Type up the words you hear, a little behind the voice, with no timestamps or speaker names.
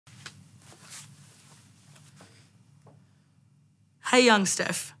Hey, young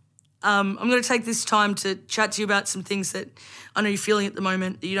Steph. I'm going to take this time to chat to you about some things that I know you're feeling at the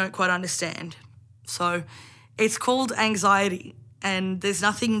moment that you don't quite understand. So it's called anxiety, and there's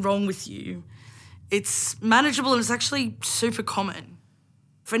nothing wrong with you. It's manageable and it's actually super common.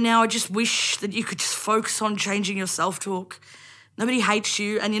 For now, I just wish that you could just focus on changing your self-talk. Nobody hates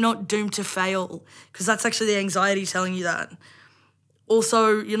you and you're not doomed to fail, because that's actually the anxiety telling you that.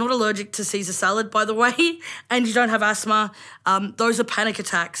 Also, you're not allergic to Caesar salad, by the way, and you don't have asthma. Those are panic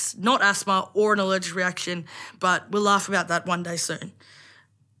attacks, not asthma or an allergic reaction, but we'll laugh about that one day soon.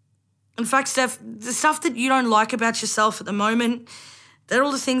 In fact, Steph, the stuff that you don't like about yourself at the moment, they're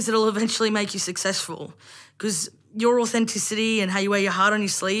all the things that will eventually make you successful, because your authenticity and how you wear your heart on your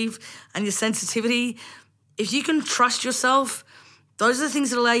sleeve and your sensitivity, if you can trust yourself, those are the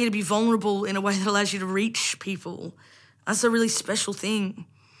things that allow you to be vulnerable in a way that allows you to reach people. That's a really special thing.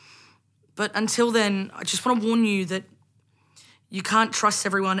 But until then, I just want to warn you that you can't trust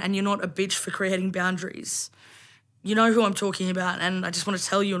everyone and you're not a bitch for creating boundaries. You know who I'm talking about, and I just want to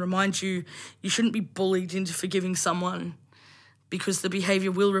tell you and remind you, you shouldn't be bullied into forgiving someone, because the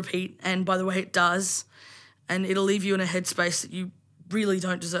behaviour will repeat, and by the way, it does, and it'll leave you in a headspace that you really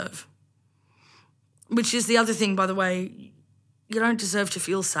don't deserve. Which is the other thing, by the way, you don't deserve to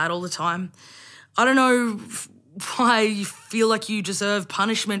feel sad all the time. I don't know why you feel like you deserve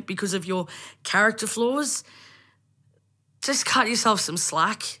punishment because of your character flaws. Just cut yourself some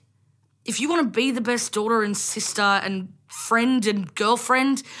slack. If you want to be the best daughter and sister and friend and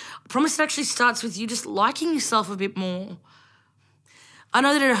girlfriend, I promise it actually starts with you just liking yourself a bit more. I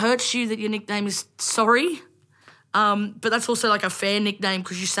know that it hurts you that your nickname is Sorry, but that's also like a fair nickname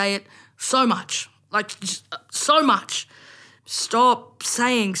because you say it so much, like just so much. Stop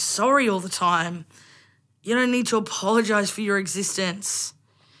saying sorry all the time. You don't need to apologise for your existence.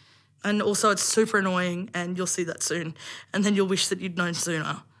 And also it's super annoying, and you'll see that soon. And then you'll wish that you'd known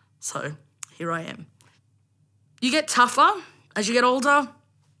sooner. So here I am. You get tougher as you get older.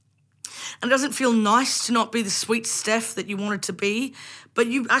 And it doesn't feel nice to not be the sweet Steph that you wanted to be, but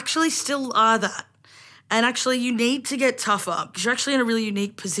you actually still are that. And actually you need to get tougher because you're actually in a really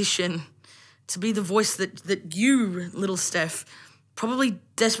unique position to be the voice that you, little Steph, probably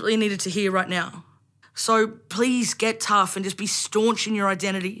desperately needed to hear right now. So please get tough and just be staunch in your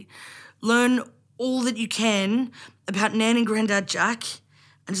identity. Learn all that you can about Nan and Grandad Jack,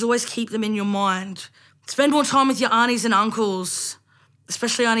 and just always keep them in your mind. Spend more time with your aunties and uncles,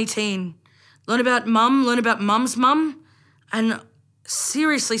 especially Auntie Teen. Learn about Mum, learn about Mum's mum, and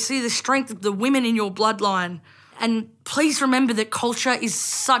seriously see the strength of the women in your bloodline. And please remember that culture is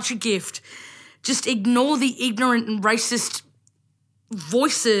such a gift. Just ignore the ignorant and racist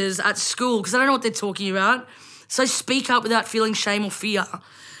voices at school because I don't know what they're talking about. So speak up without feeling shame or fear.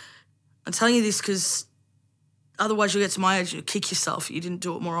 I'm telling you this because otherwise you'll get to my age and you'll kick yourself if you didn't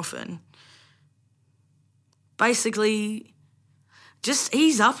do it more often. Basically, just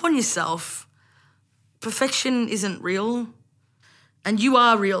ease up on yourself. Perfection isn't real. And you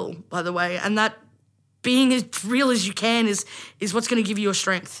are real, by the way, and that being as real as you can is what's going to give you your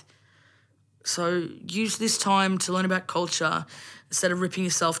strength. So use this time to learn about culture instead of ripping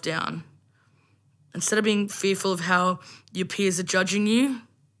yourself down. Instead of being fearful of how your peers are judging you,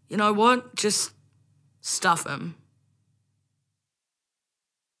 you know what? Just stuff them.